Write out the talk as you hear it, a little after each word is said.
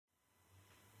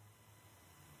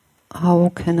how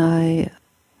can I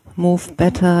move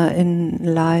better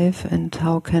in life and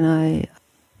how can I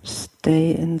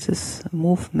stay in this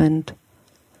movement.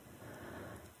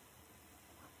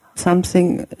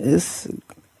 Something is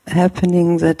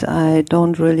happening that I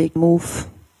don't really move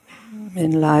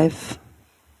in life.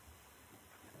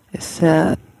 Is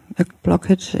there a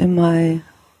blockage in my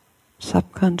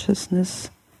subconsciousness?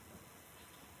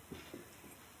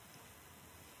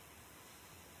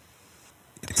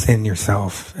 It's in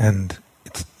yourself and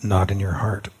it's not in your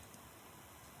heart.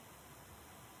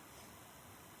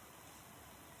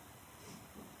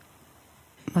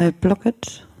 My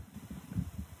blockage?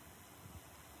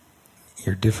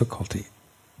 Your difficulty.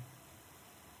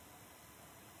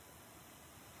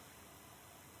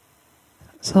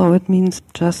 So it means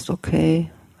just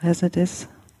okay as it is,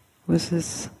 with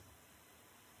this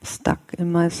stuck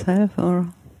in myself,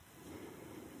 or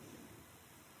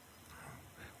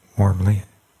warmly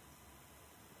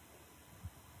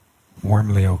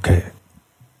okay.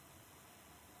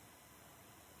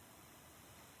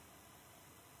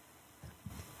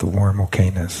 The warm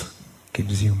okayness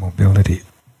gives you mobility.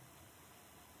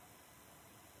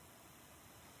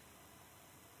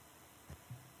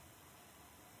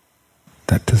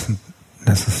 That doesn't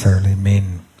necessarily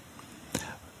mean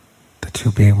that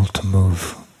you'll be able to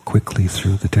move quickly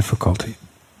through the difficulty.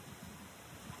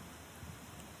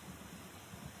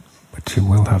 But you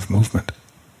will have movement.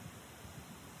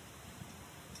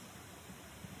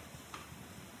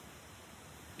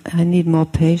 I need more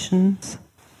patience.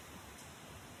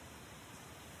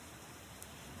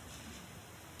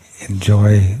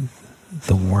 Enjoy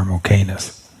the warm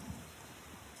okayness.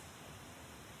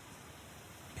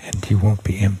 And you won't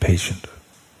be impatient.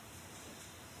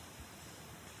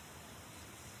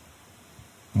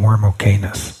 Warm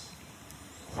okayness,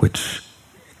 which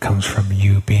comes from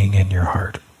you being in your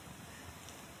heart.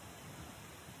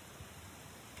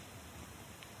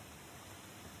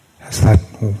 As that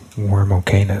warm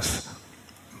okayness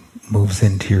moves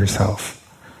into yourself,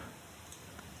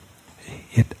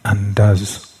 it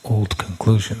undoes old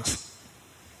conclusions.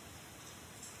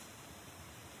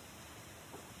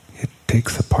 It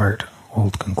takes apart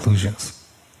old conclusions.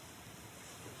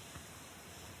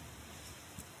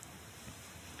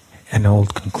 An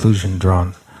old conclusion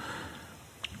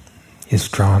is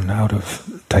drawn out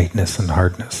of tightness and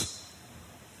hardness.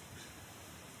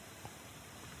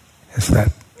 As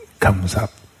that comes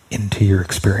up into your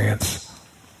experience,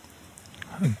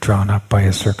 drawn up by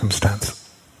a circumstance,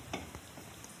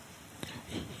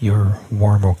 your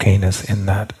warm okayness in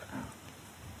that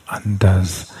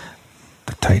undoes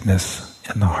the tightness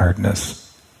and the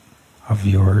hardness of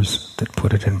yours that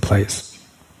put it in place.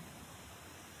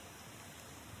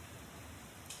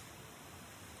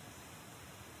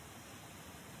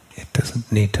 It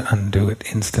doesn't need to undo it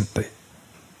instantly.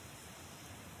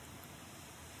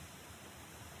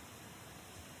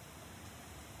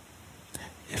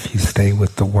 If you stay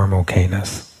with the warm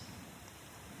okayness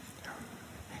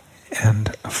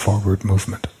and a forward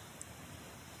movement,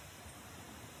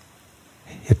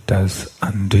 it does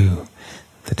undo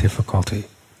the difficulty.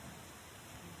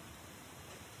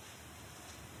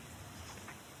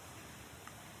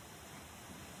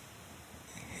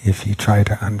 If you try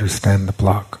to understand the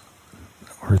block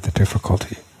or the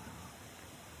difficulty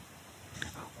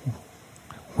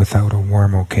without a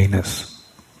warm okayness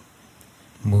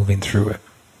moving through it,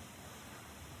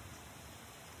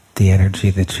 the energy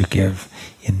that you give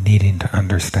in needing to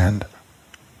understand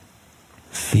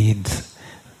feeds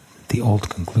the old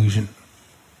conclusion.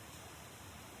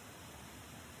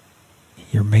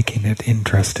 You're making it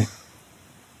interesting.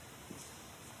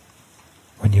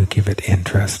 When you give it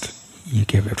interest, you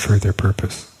give it further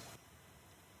purpose.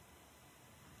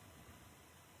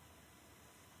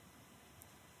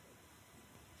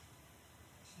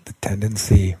 The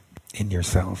tendency in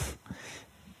yourself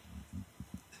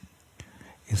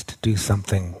is to do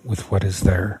something with what is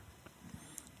there.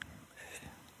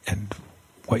 And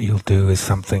what you'll do is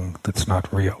something that's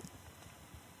not real.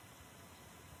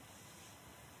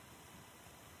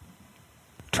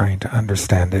 Trying to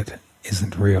understand it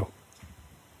isn't real.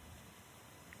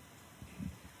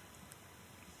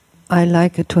 I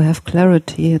like it to have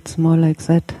clarity, it's more like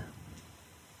that.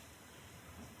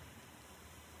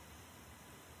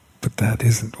 But that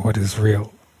isn't what is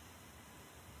real.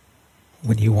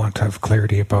 When you want to have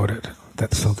clarity about it,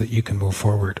 that's so that you can move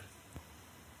forward.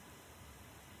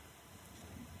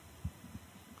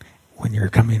 When you're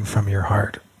coming from your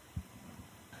heart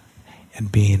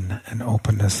and being an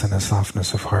openness and a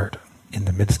softness of heart in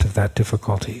the midst of that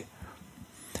difficulty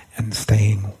and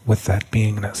staying with that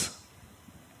beingness,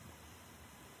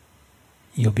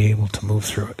 you'll be able to move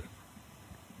through it.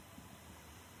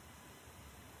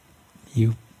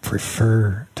 You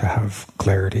prefer to have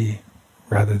clarity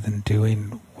rather than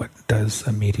doing what does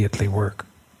immediately work.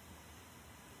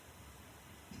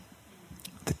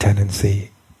 The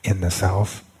tendency in the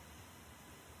self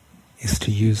is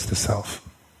to use the self.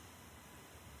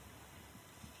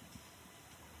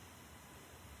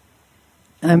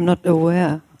 I'm not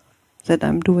aware that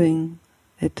I'm doing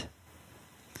it.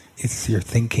 It's your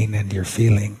thinking and your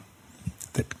feeling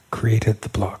that created the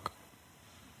block.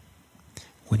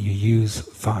 When you use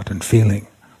thought and feeling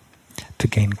to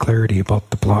gain clarity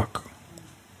about the block,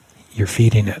 you're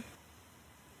feeding it.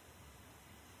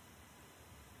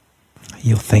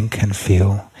 You'll think and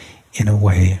feel in a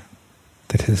way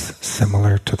that is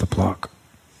similar to the block.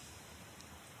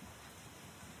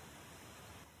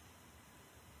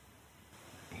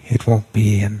 It won't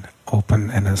be an open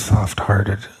and a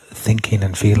soft-hearted thinking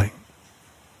and feeling.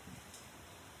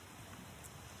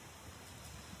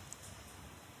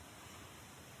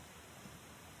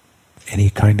 Any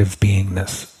kind of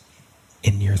beingness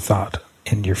in your thought,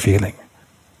 in your feeling,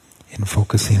 in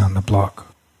focusing on the block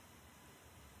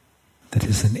that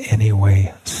is in any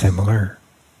way similar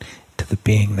to the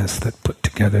beingness that put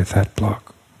together that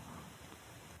block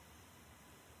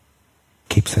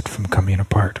keeps it from coming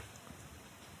apart.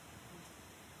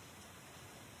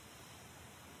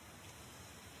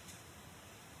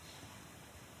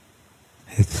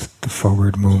 It's the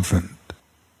forward movement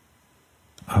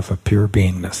of a pure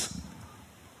beingness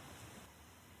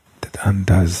that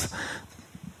undoes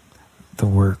the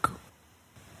work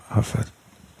of a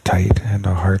tight and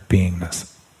a hard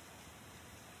beingness.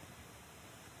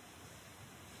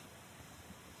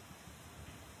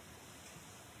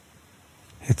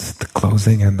 It's the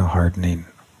closing and the hardening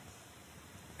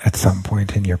at some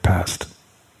point in your past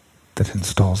that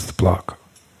installs the block,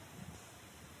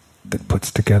 that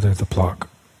puts together the block.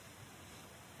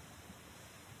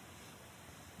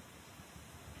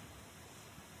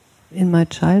 In my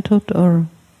childhood, or?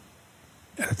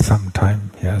 At some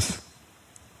time, yes.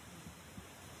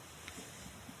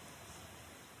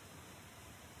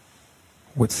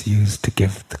 What's used to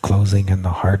give the closing and the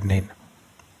hardening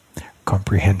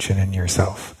comprehension in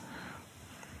yourself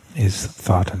is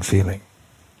thought and feeling.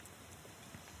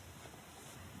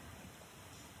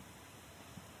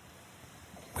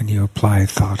 When you apply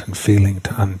thought and feeling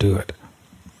to undo it,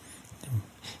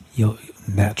 you'll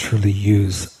naturally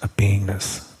use a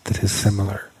beingness that is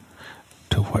similar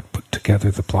to what put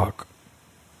together the block.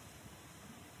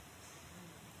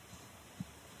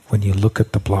 When you look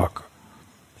at the block,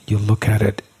 you look at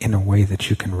it in a way that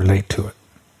you can relate to it.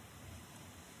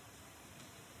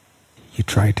 You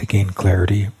try to gain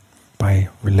clarity by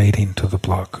relating to the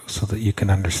block so that you can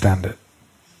understand it.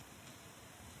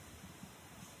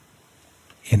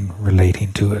 In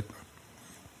relating to it,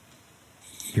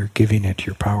 you're giving it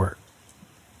your power.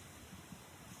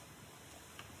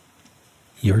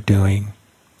 You're doing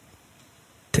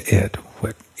to it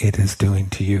what it is doing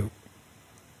to you.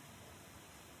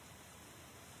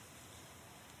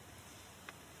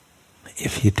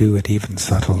 If you do it even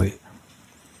subtly,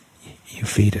 you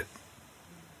feed it.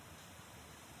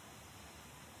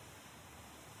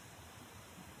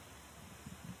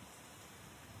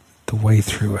 The way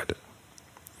through it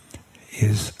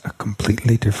is a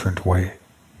completely different way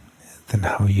than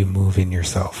how you move in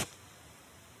yourself.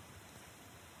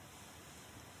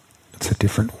 It's a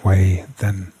different way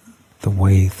than the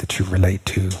way that you relate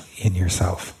to in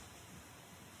yourself.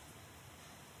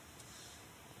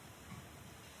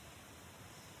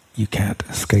 You can't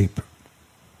escape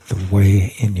the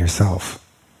way in yourself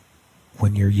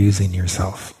when you're using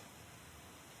yourself.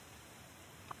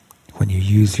 When you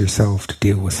use yourself to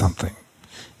deal with something,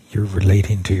 you're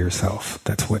relating to yourself.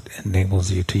 That's what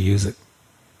enables you to use it.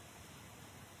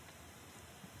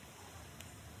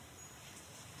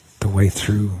 The way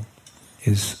through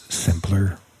is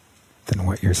simpler than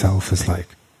what yourself is like.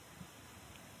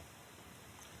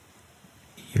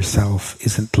 Yourself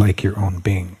isn't like your own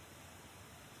being.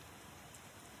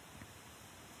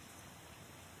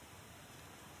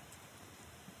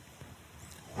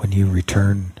 When you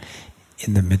return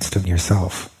in the midst of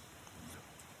yourself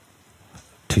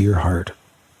to your heart,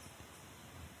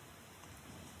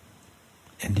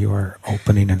 and you are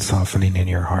opening and softening in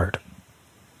your heart,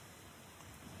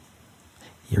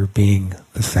 you're being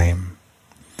the same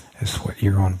as what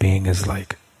your own being is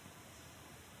like.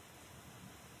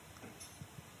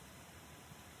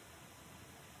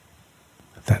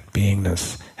 That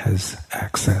beingness has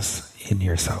access in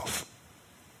yourself.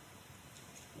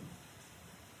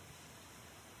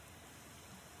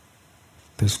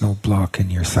 There's no block in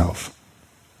yourself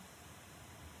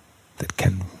that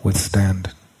can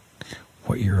withstand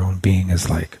what your own being is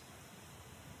like.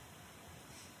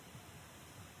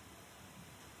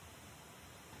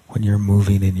 when you're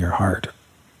moving in your heart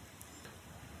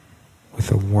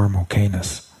with a warm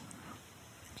okayness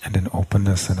and an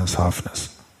openness and a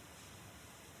softness.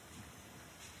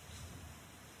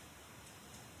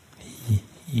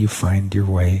 You find your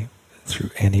way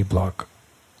through any block.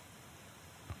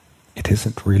 It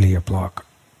isn't really a block.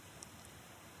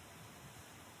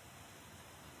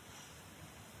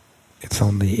 It's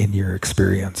only in your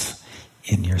experience,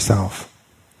 in yourself,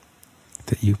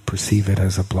 that you perceive it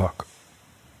as a block.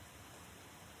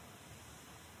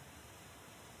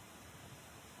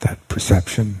 That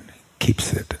perception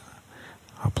keeps it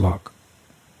a block.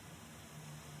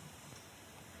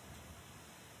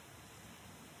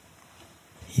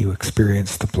 You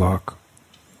experience the block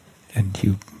and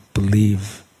you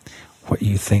believe what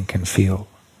you think and feel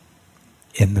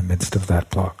in the midst of that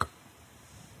block.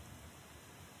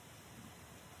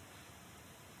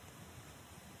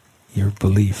 Your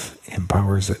belief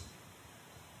empowers it.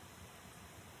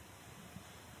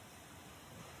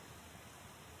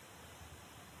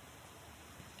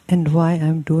 And why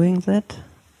I'm doing that?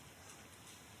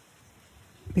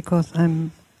 Because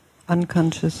I'm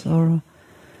unconscious, or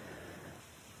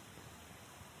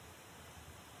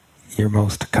you're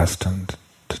most accustomed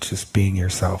to just being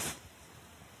yourself.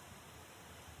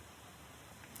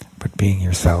 But being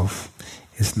yourself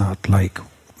is not like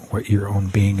what your own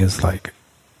being is like.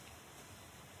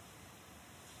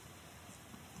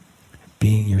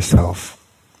 Being yourself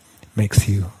makes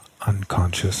you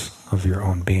unconscious of your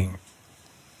own being.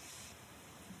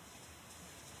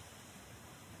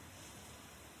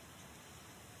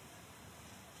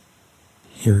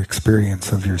 Your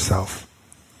experience of yourself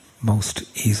most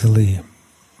easily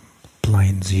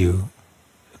blinds you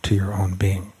to your own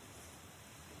being.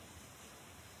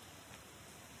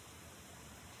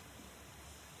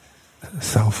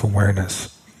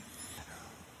 Self-awareness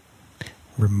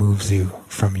removes you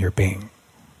from your being,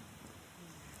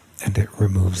 and it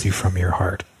removes you from your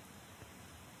heart.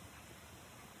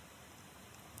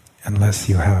 Unless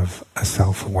you have a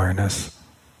self-awareness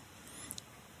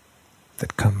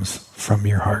that comes from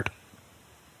your heart.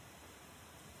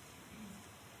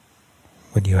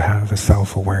 When you have a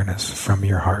self-awareness from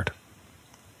your heart,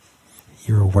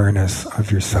 your awareness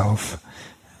of yourself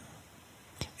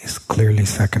is clearly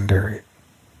secondary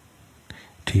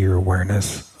to your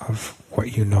awareness of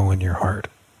what you know in your heart.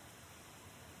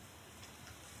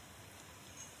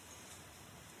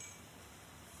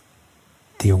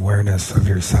 The awareness of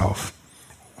yourself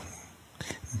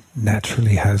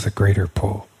naturally has a greater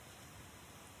pull.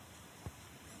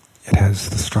 It has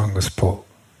the strongest pull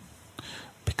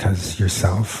because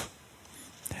yourself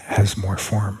has more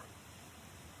form.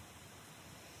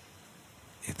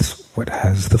 It's what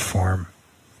has the form,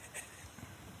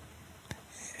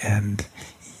 and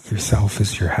yourself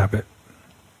is your habit.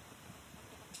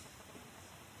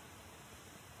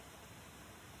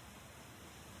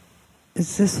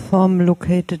 is this form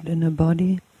located in a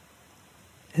body?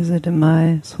 Is it in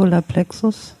my solar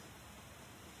plexus?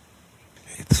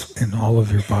 It's in all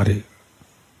of your body.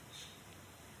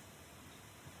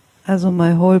 Also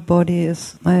my whole body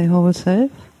is my whole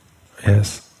self?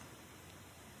 Yes.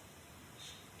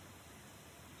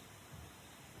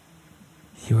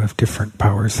 You have different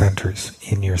power centers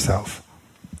in yourself,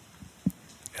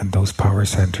 and those power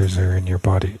centers are in your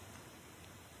body.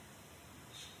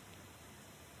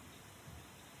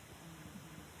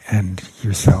 And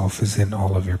yourself is in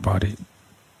all of your body.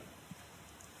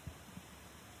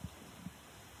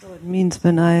 So it means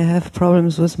when I have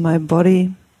problems with my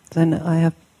body, then I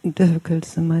have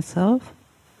difficulties in myself?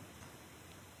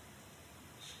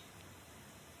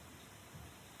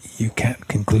 You can't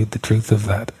conclude the truth of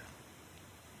that.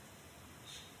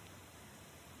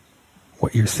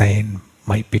 What you're saying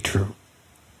might be true.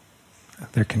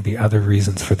 There can be other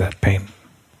reasons for that pain.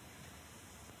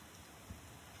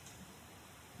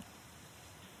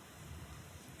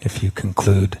 If you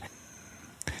conclude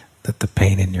that the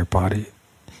pain in your body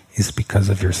is because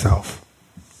of yourself,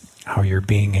 how you're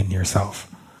being in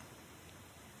yourself,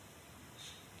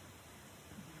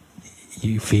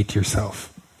 you feed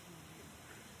yourself.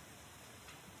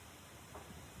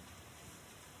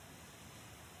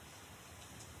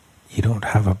 You don't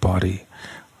have a body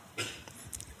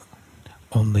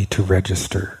only to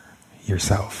register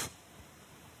yourself.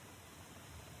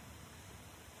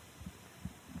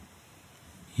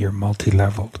 You're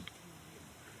multi-leveled.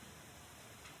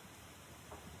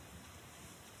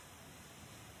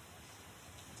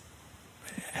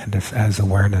 And if as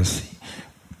awareness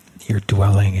you're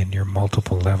dwelling in your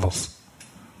multiple levels,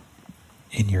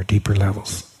 in your deeper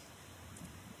levels,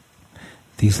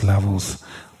 these levels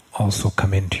also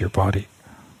come into your body.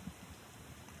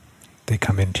 They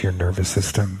come into your nervous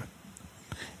system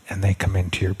and they come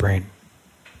into your brain,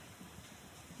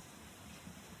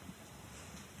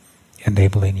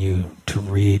 enabling you to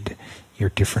read your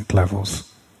different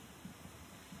levels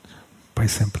by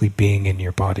simply being in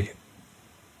your body.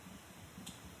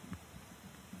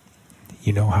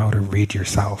 You know how to read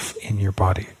yourself in your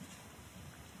body.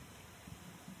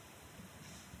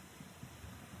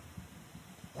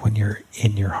 When you're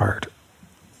in your heart,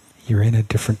 you're in a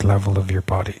different level of your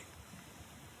body.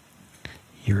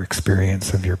 Your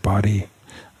experience of your body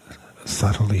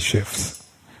subtly shifts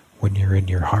when you're in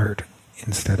your heart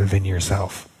instead of in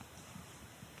yourself.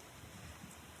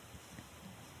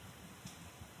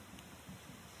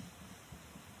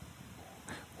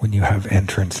 When you have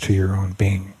entrance to your own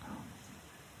being,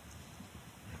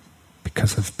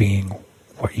 because of being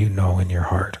what you know in your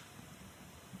heart,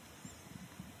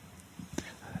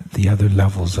 the other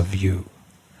levels of you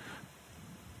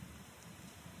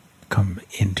come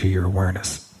into your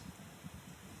awareness.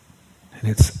 And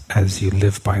it's as you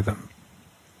live by them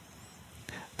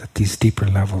that these deeper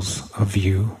levels of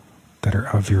you that are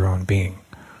of your own being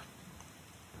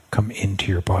come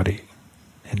into your body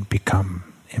and become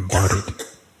embodied.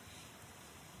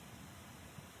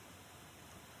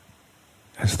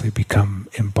 As they become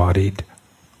embodied,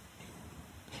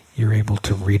 you're able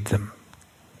to read them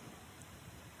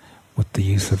with the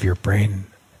use of your brain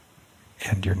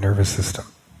and your nervous system.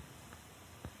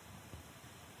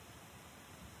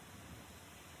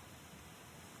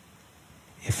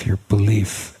 If your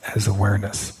belief as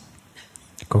awareness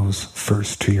goes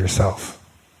first to yourself,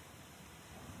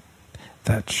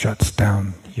 that shuts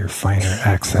down your finer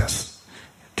access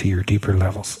to your deeper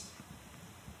levels.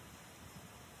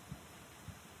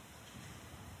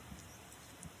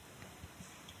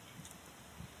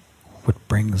 What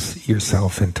brings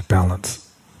yourself into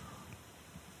balance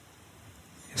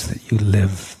is that you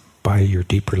live by your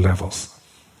deeper levels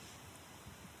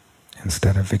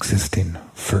instead of existing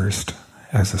first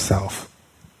as a self.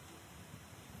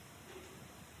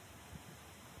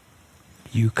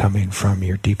 You coming from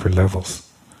your deeper levels,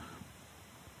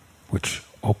 which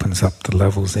opens up the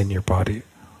levels in your body,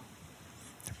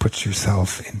 puts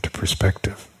yourself into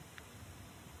perspective.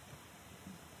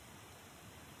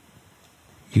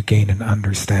 You gain an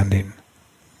understanding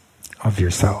of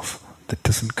yourself that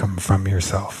doesn't come from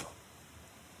yourself.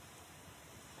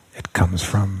 It comes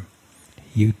from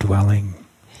you dwelling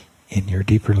in your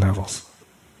deeper levels.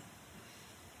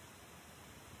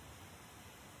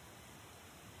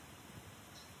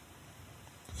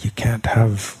 You can't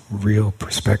have real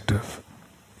perspective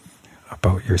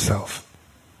about yourself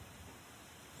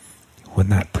when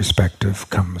that perspective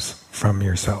comes from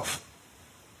yourself.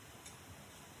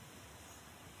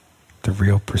 The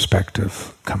real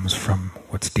perspective comes from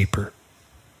what's deeper.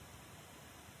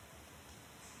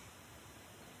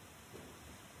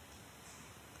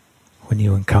 When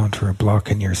you encounter a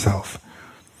block in yourself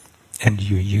and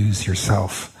you use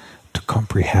yourself to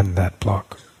comprehend that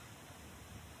block,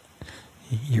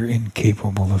 you're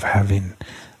incapable of having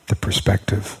the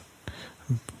perspective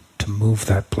to move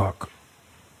that block.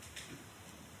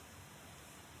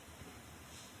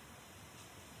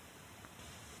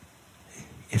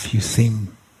 If you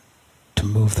seem to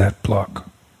move that block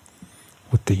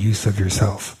with the use of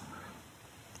yourself,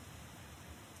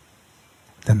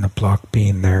 then the block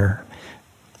being there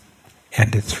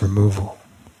and its removal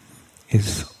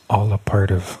is all a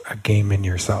part of a game in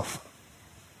yourself.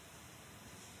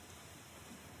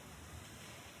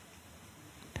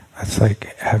 That's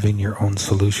like having your own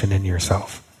solution in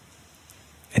yourself,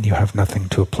 and you have nothing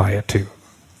to apply it to.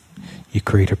 You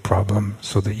create a problem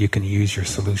so that you can use your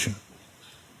solution.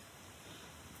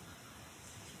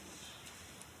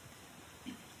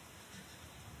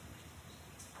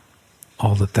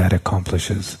 All that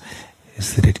accomplishes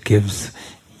is that it gives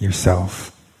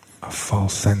yourself a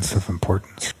false sense of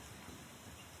importance.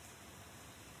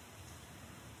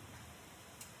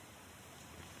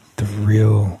 The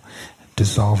real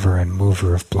dissolver and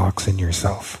mover of blocks in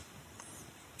yourself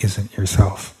isn't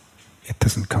yourself. It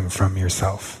doesn't come from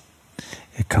yourself.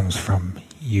 It comes from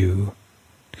you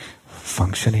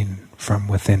functioning from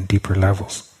within deeper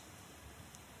levels.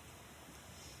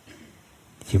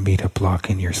 You meet a block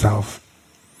in yourself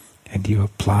and you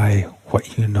apply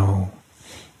what you know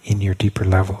in your deeper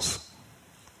levels.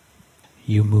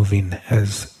 You moving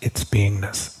as its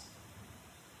beingness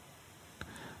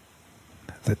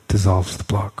that dissolves the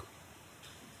block.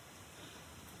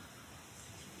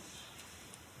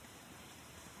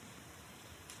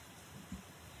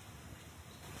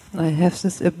 I have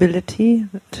this ability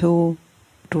to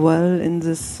dwell in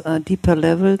this deeper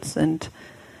levels, and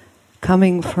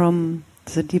coming from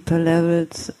the deeper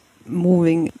levels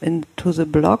moving into the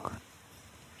block.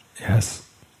 Yes.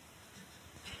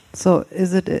 So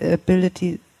is it an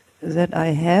ability that I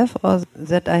have or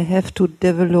that I have to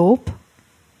develop?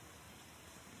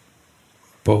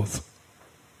 Both.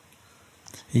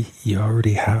 You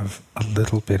already have a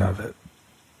little bit of it.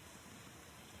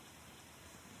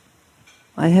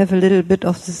 I have a little bit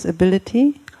of this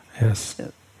ability. Yes.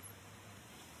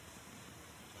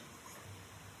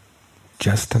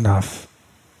 Just enough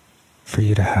for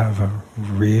you to have a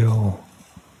real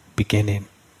beginning.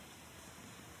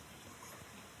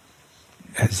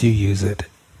 As you use it,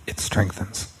 it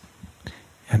strengthens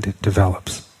and it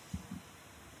develops.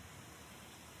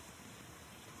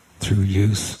 Through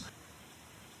use,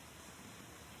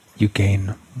 you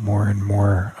gain more and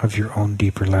more of your own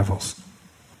deeper levels.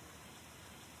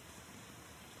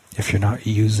 If you're not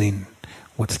using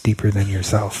what's deeper than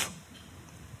yourself,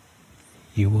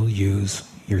 you will use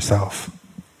yourself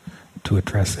to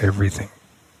address everything.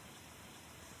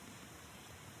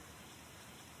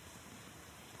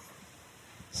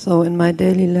 So in my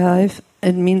daily life,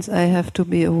 it means I have to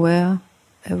be aware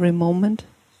every moment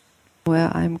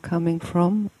where I'm coming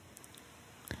from.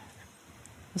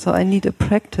 So I need a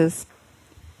practice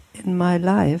in my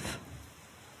life.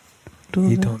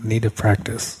 You don't need a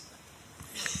practice.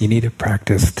 You need a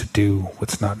practice to do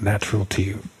what's not natural to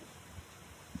you.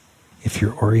 If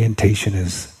your orientation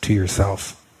is to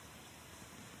yourself,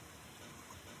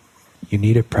 you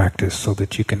need a practice so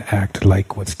that you can act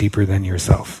like what's deeper than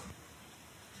yourself.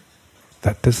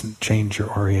 That doesn't change your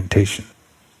orientation.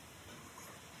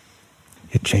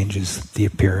 It changes the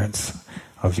appearance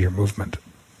of your movement.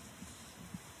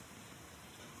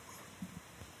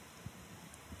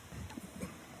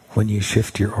 When you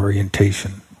shift your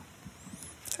orientation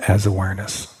as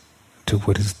awareness to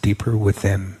what is deeper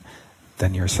within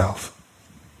than yourself,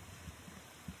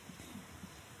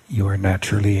 you are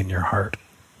naturally in your heart.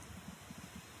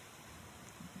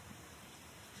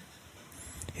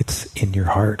 It's in your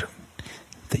heart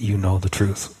that you know the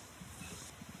truth.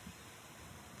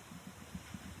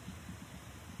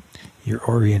 Your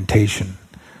orientation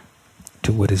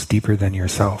to what is deeper than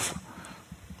yourself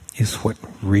is what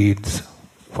reads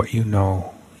what you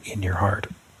know in your heart.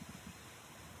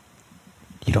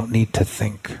 You don't need to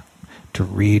think to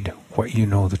read what you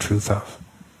know the truth of.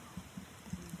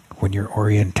 When your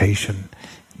orientation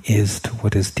is to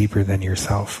what is deeper than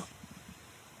yourself,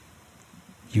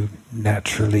 you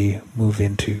naturally move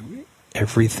into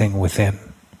everything within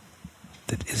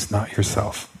that is not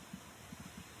yourself.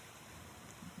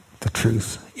 The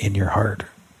truth in your heart,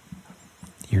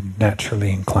 you're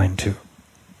naturally inclined to.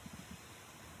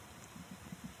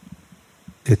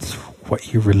 It's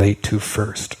what you relate to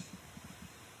first,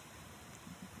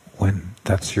 when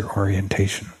that's your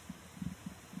orientation.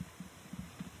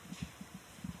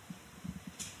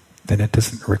 Then it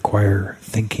doesn't require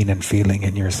thinking and feeling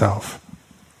in yourself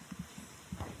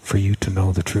for you to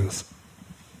know the truth.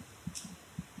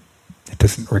 It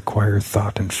doesn't require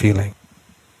thought and feeling.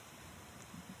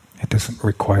 It doesn't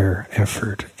require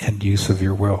effort and use of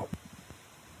your will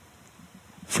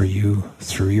for you,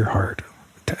 through your heart,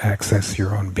 to access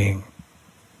your own being.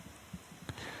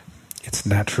 It's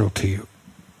natural to you.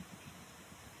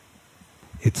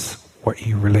 It's what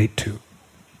you relate to.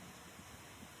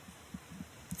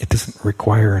 It doesn't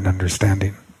require an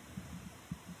understanding.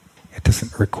 It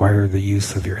doesn't require the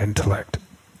use of your intellect.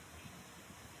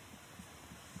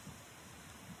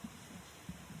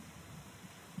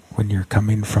 When you're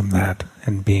coming from that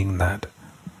and being that,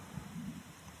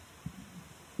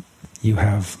 you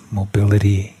have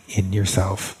mobility in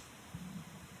yourself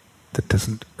that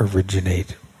doesn't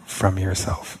originate from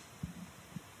yourself.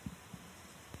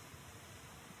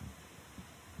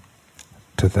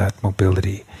 To that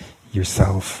mobility,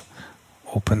 yourself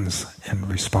opens and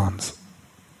responds.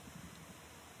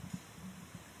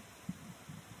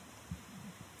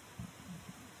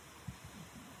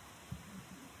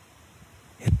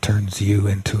 It turns you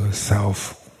into a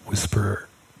self-whisperer,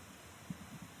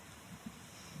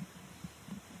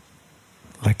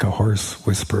 like a horse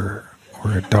whisperer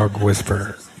or a dog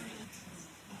whisperer.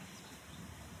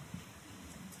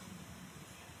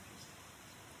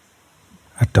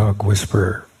 A dog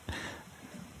whisperer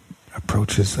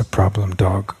approaches a problem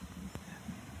dog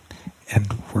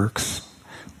and works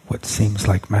what seems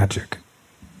like magic.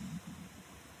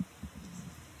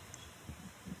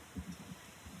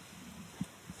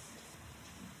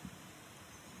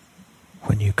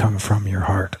 When you come from your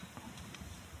heart,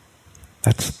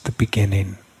 that's the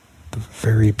beginning, the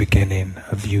very beginning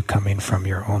of you coming from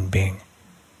your own being.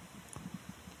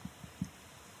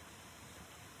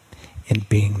 In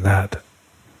being that,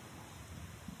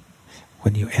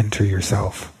 when you enter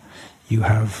yourself, you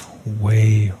have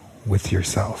way with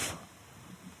yourself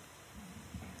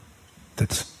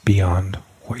that's beyond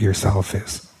what yourself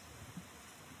is.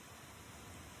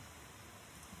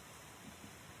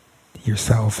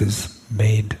 Yourself is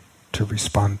made to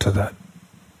respond to that.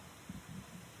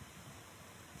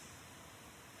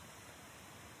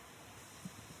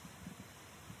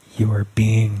 You are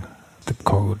being the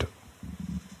code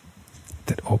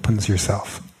that opens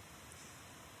yourself.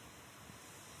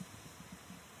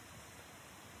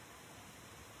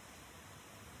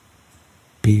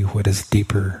 Be what is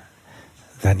deeper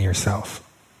than yourself,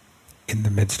 in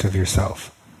the midst of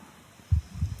yourself.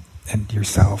 And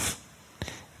yourself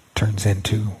turns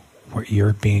into what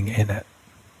you're being in it.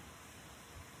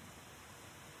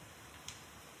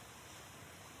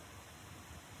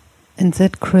 And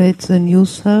that creates a new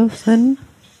self then?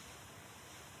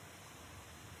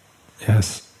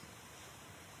 Yes.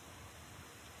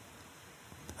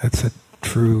 That's a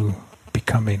true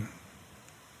becoming.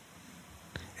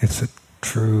 It's a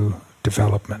true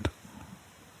development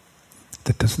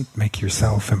that doesn't make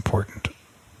yourself important.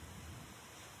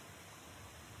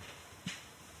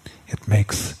 It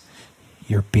makes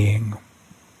your being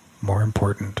more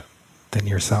important than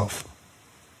yourself.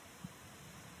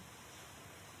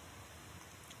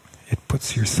 It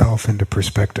puts yourself into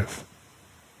perspective.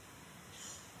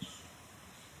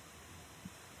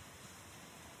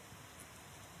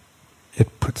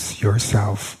 It puts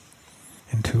yourself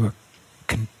into a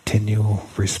continual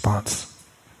response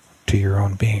to your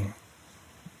own being.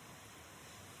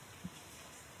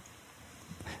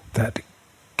 That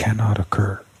cannot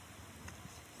occur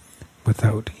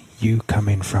without you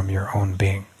coming from your own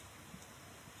being.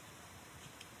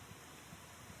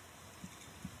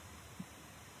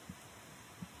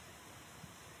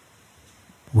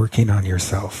 Working on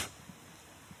yourself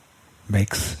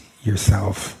makes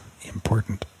yourself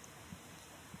important.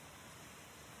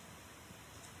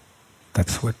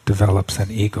 That's what develops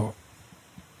an ego.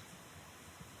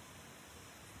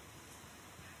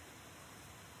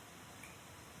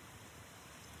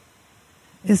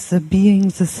 Is the being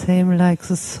the same like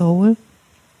the soul?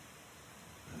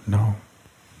 No.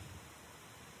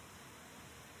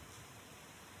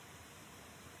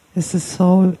 Is the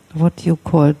soul what you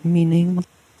call meaning?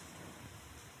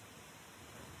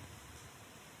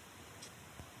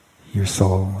 Your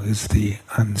soul is the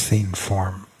unseen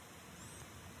form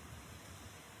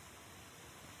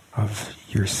of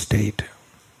your state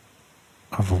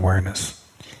of awareness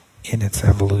in its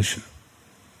evolution.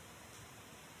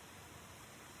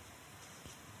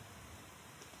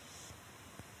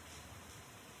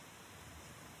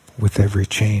 With every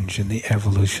change in the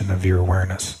evolution of your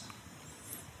awareness,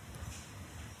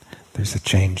 there's a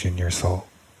change in your soul.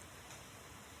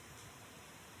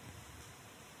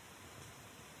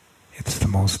 It's the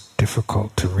most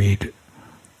difficult to read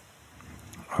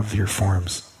of your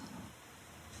forms,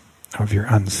 of your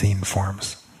unseen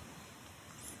forms,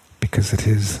 because it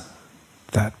is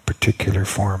that particular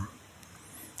form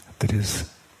that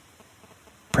is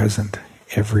present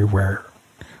everywhere,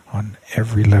 on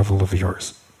every level of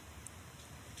yours.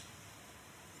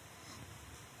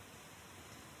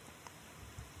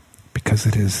 Because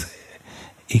it is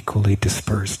equally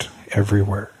dispersed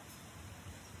everywhere.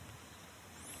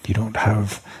 You don't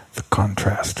have the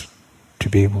contrast to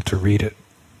be able to read it.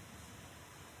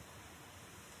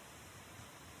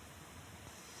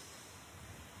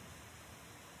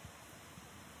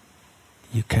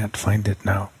 You can't find it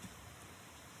now.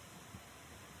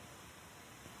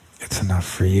 It's enough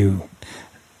for you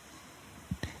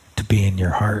to be in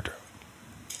your heart,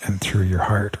 and through your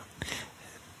heart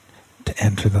to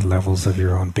enter the levels of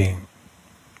your own being.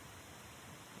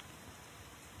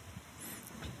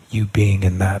 You being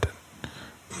in that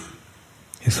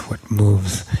is what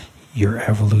moves your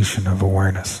evolution of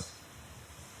awareness.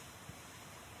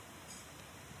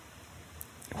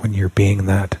 When you're being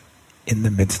that in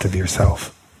the midst of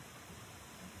yourself,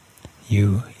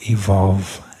 you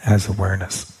evolve as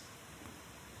awareness.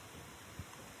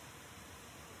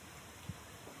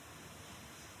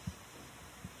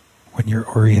 When your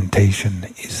orientation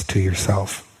is to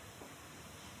yourself,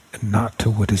 and not to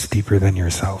what is deeper than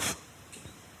yourself,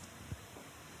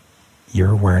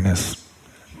 your awareness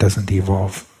doesn't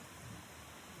evolve.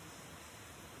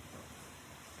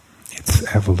 Its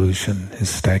evolution is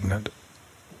stagnant.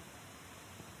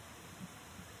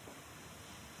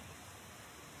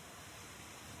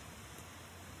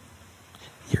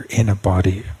 You're in a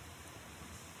body,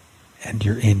 and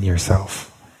you're in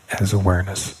yourself as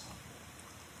awareness.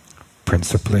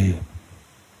 Principally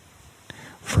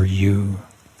for you,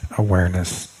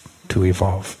 awareness to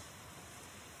evolve.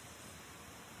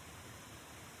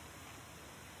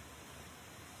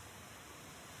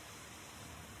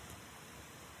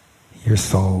 Your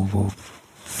soul will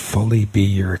fully be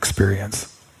your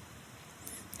experience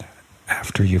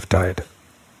after you've died.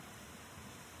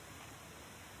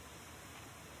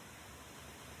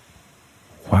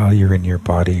 While you're in your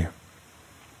body,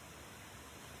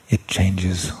 it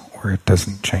changes or it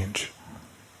doesn't change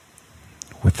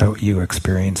without you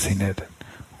experiencing it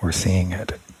or seeing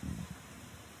it.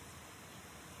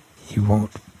 You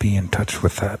won't be in touch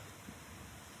with that,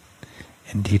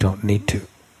 and you don't need to.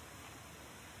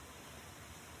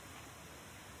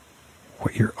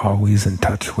 What you're always in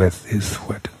touch with is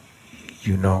what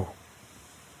you know.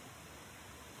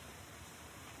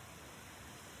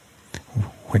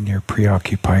 When you're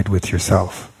preoccupied with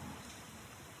yourself,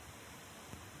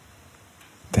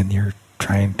 then you're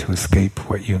trying to escape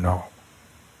what you know.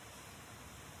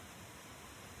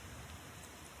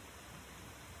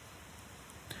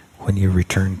 When you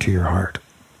return to your heart,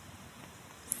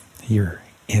 you're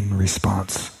in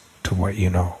response to what you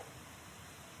know.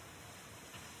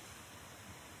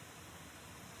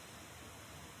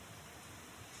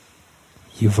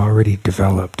 You've already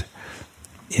developed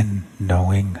in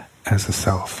knowing as a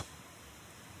self.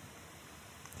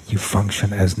 You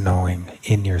function as knowing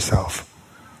in yourself,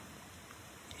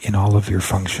 in all of your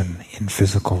function in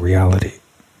physical reality.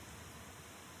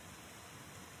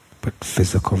 But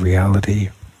physical reality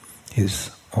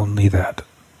is only that.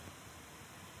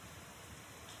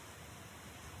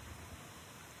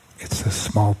 It's a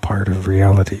small part of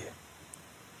reality.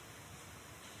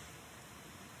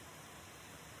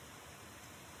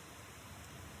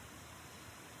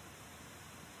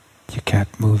 You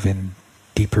can't move in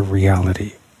deeper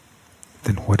reality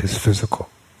than what is physical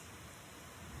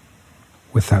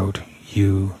without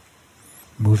you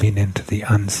moving into the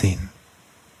unseen.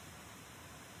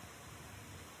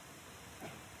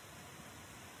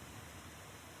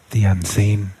 The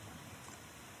unseen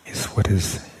is what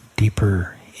is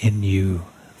deeper in you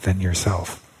than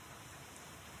yourself.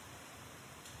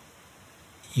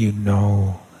 You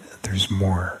know there's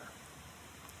more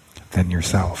than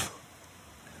yourself,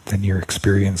 than your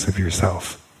experience of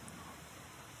yourself.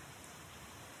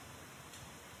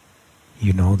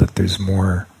 You know that there's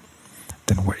more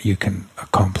than what you can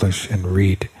accomplish and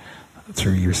read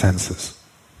through your senses,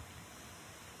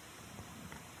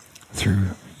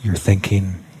 through your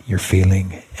thinking, your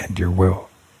feeling, and your will.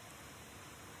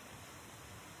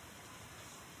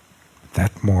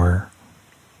 That more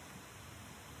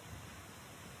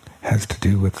has to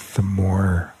do with the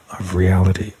more of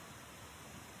reality.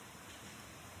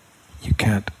 You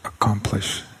can't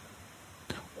accomplish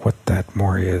what that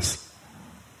more is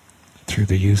through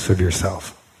the use of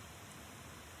yourself.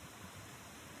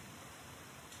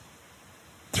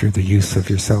 Through the use of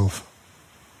yourself,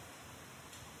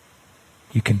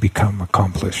 you can become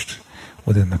accomplished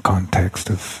within the context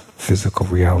of physical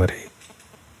reality,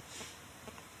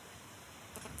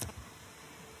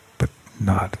 but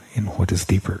not in what is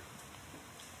deeper.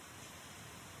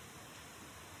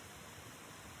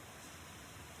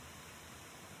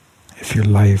 If your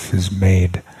life is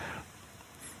made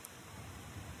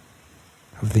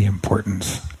of the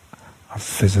importance of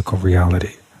physical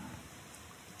reality,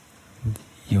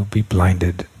 you'll be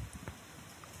blinded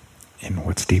in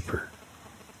what's deeper.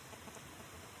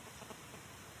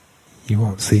 You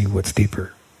won't see what's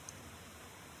deeper.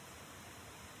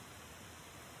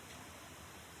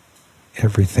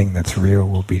 Everything that's real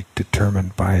will be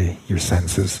determined by your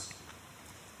senses,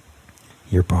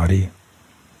 your body,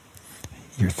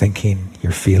 your thinking,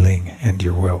 your feeling, and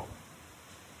your will.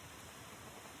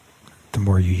 The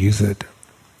more you use it,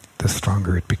 the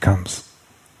stronger it becomes.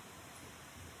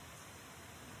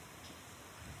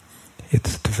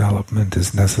 Its development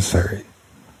is necessary,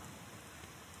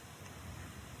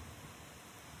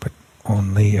 but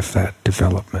only if that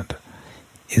development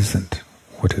isn't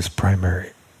what is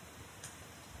primary.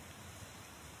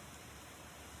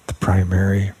 The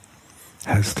primary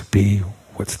has to be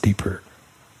what's deeper.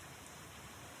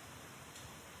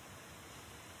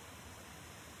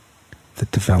 The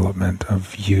development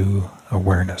of you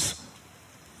awareness,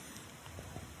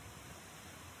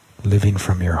 living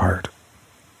from your heart.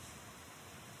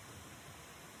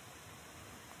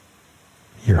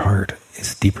 Your heart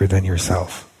is deeper than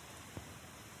yourself,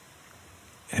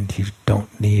 and you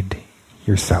don't need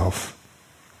yourself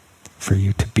for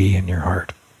you to be in your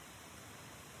heart.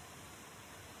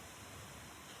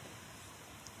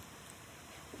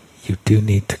 You do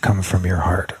need to come from your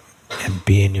heart and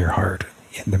be in your heart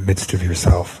in the midst of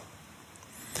yourself,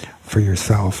 for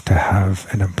yourself to have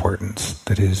an importance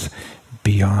that is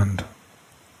beyond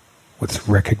what's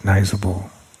recognizable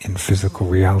in physical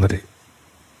reality.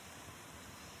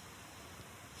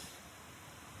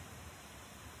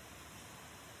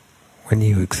 when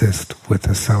you exist with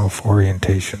a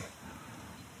self-orientation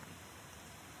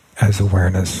as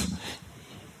awareness,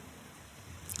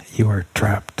 you are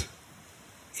trapped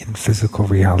in physical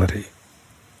reality.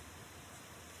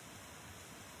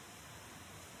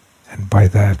 And by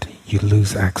that, you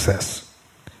lose access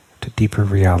to deeper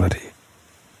reality,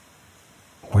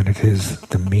 when it is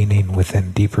the meaning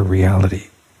within deeper reality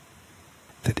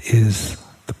that is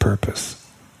the purpose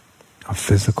of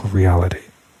physical reality.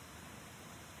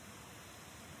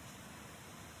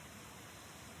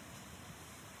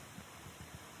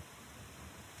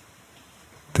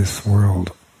 This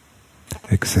world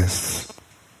exists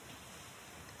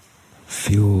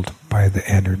fueled by the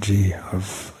energy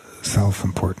of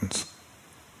self-importance.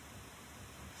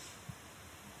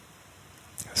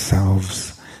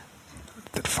 Selves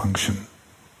that function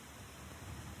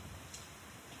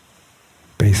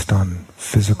based on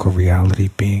physical reality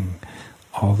being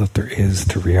all that there is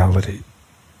to reality.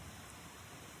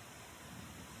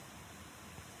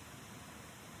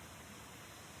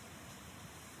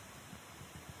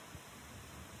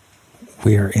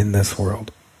 We are in this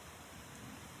world.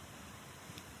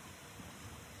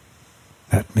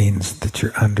 That means that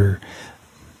you're under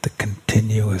the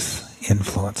continuous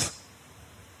influence,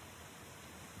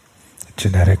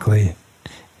 genetically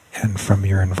and from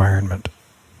your environment,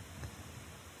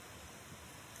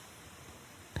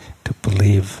 to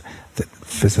believe that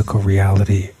physical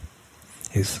reality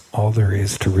is all there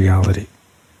is to reality,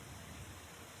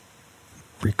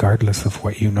 regardless of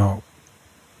what you know.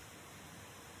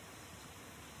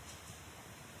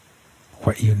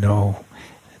 What you know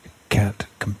can't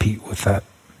compete with that.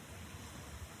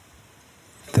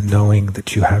 The knowing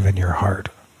that you have in your heart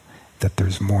that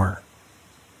there's more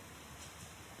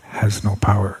has no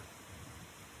power.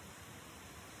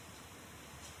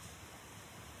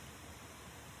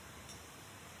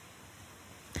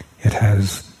 It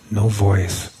has no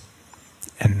voice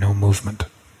and no movement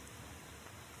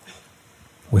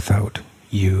without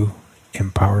you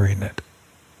empowering it.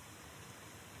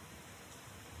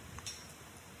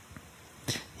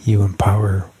 You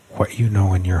empower what you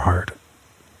know in your heart,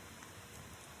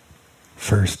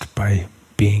 first by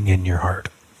being in your heart,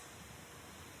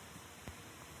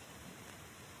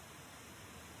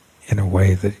 in a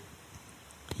way that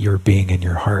your being in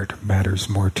your heart matters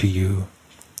more to you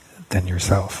than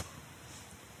yourself.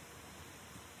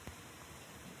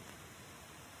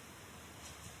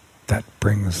 That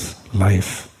brings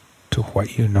life to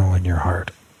what you know in your heart.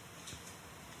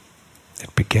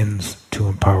 It begins to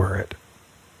empower it.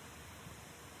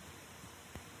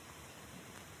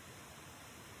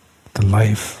 The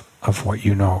life of what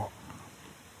you know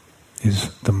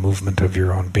is the movement of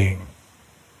your own being.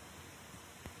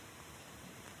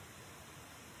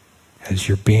 As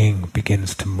your being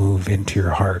begins to move into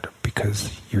your heart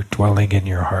because you're dwelling in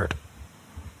your heart,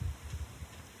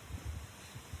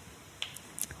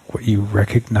 what you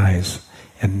recognize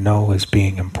and know as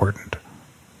being important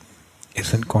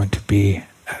isn't going to be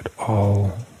at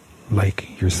all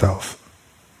like yourself.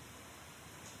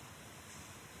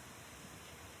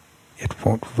 It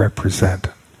won't represent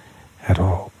at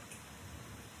all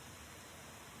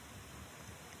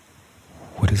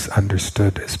what is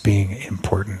understood as being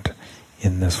important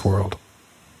in this world.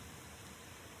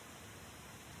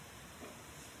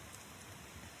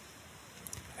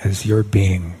 As your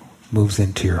being moves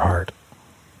into your heart,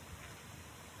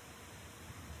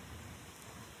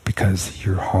 because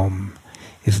your home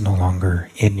is no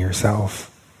longer in yourself,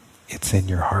 it's in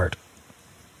your heart.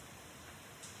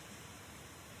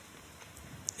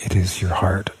 It is your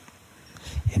heart,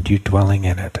 and you dwelling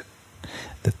in it,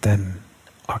 that then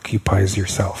occupies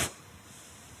yourself.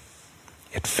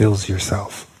 It fills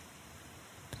yourself.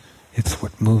 It's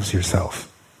what moves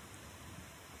yourself.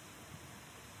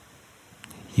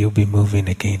 You'll be moving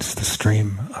against the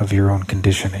stream of your own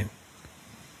conditioning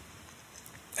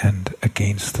and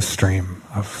against the stream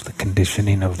of the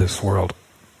conditioning of this world.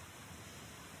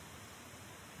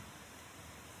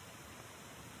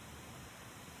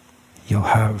 You'll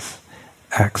have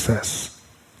access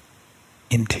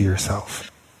into yourself.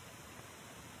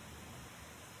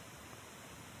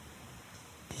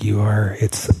 You are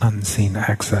its unseen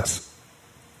access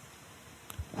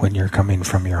when you're coming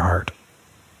from your heart.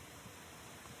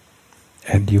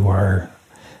 And you are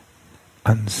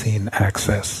unseen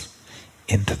access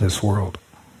into this world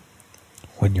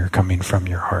when you're coming from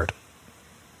your heart.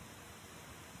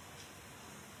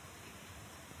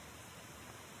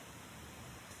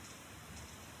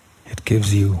 It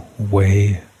gives you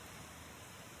way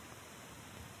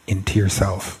into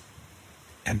yourself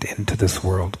and into this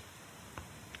world.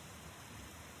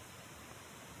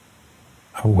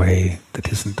 a way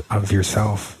that isn't of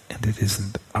yourself and it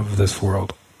isn't of this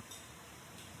world.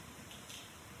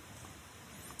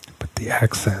 But the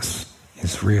access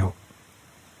is real.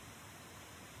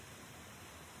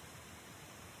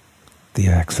 The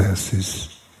access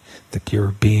is that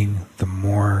you're being the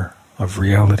more of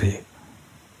reality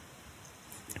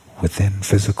within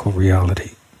physical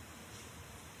reality.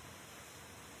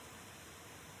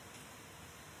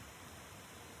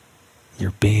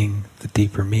 You're being the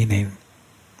deeper meaning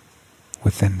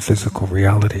within physical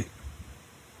reality.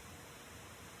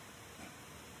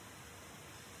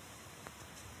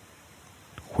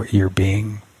 What you're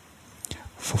being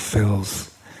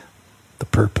fulfills the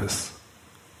purpose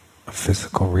of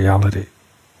physical reality.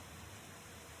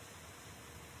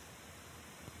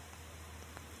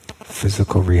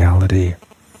 Physical reality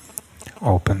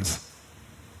opens,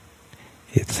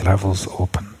 its levels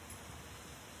open,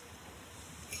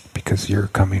 because you're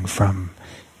coming from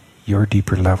your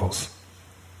deeper levels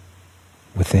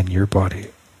within your body.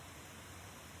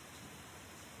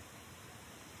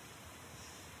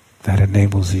 That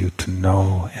enables you to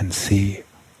know and see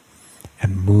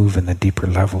and move in the deeper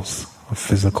levels of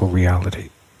physical reality.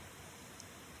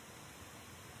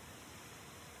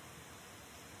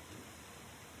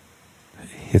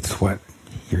 It's what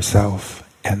yourself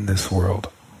and this world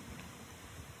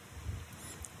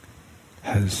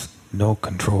has no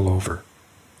control over.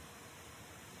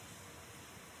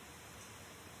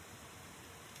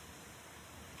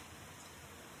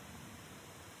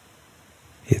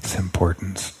 Its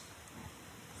importance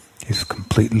is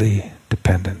completely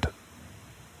dependent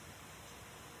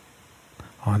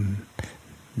on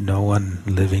no one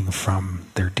living from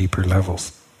their deeper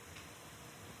levels.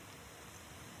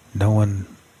 No one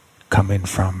coming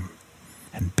from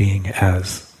and being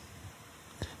as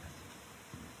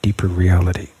deeper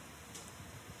reality.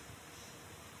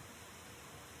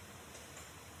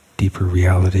 Deeper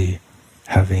reality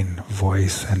having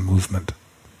voice and movement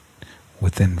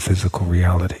within physical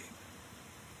reality.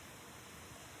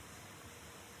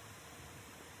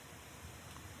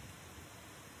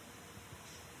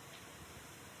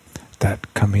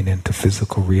 That coming into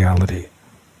physical reality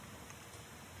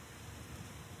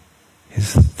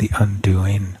is the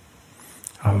undoing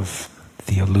of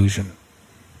the illusion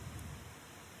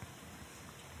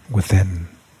within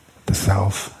the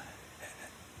self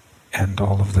and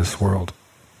all of this world.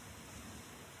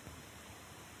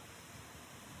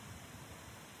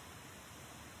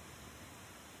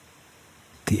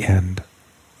 The end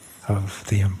of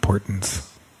the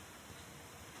importance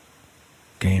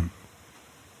game.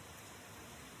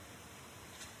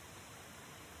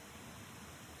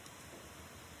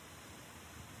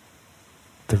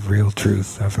 The real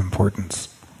truth of importance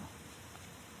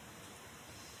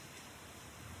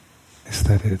is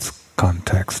that its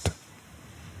context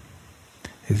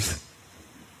is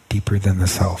deeper than the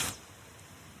self,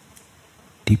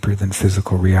 deeper than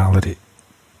physical reality,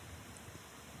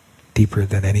 deeper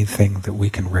than anything that we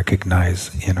can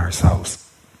recognize in ourselves.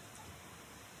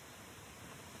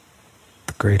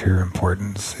 The greater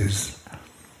importance is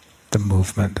the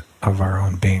movement of our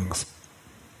own beings.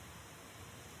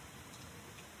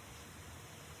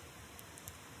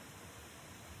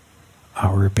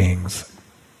 Our beings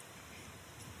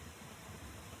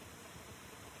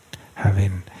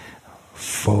having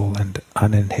full and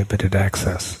uninhibited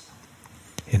access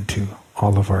into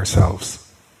all of ourselves.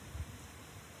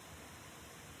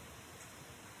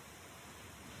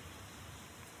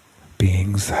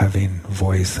 Beings having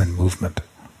voice and movement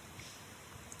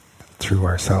through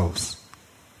ourselves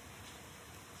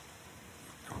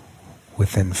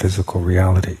within physical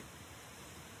reality.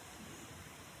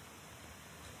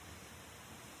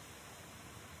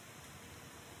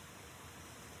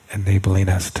 Enabling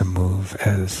us to move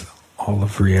as all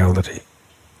of reality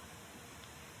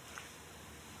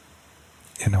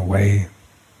in a way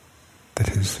that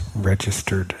is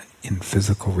registered in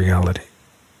physical reality.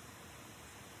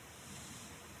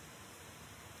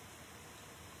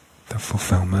 The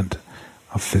fulfillment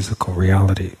of physical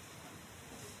reality.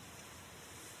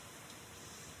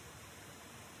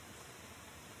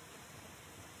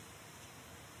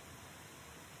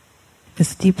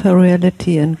 Is deeper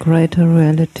reality and greater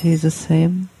reality the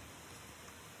same?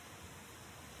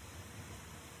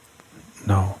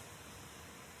 No.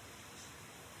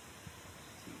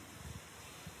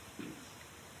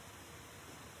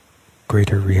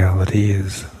 Greater reality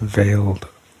is veiled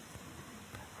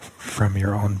from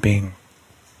your own being.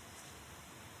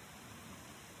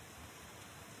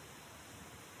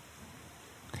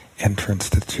 Entrance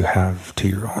that you have to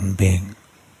your own being.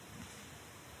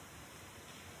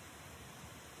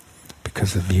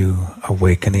 Because of you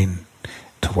awakening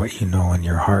to what you know in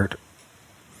your heart,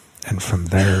 and from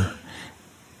there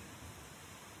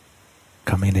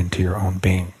coming into your own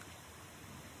being.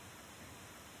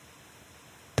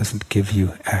 Doesn't give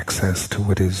you access to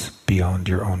what is beyond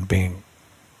your own being.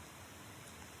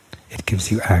 It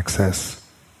gives you access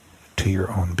to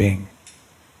your own being.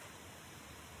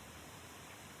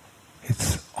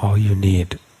 It's all you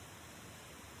need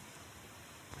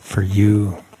for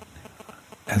you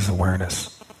as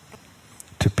awareness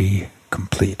to be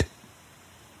complete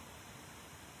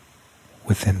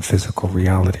within physical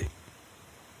reality.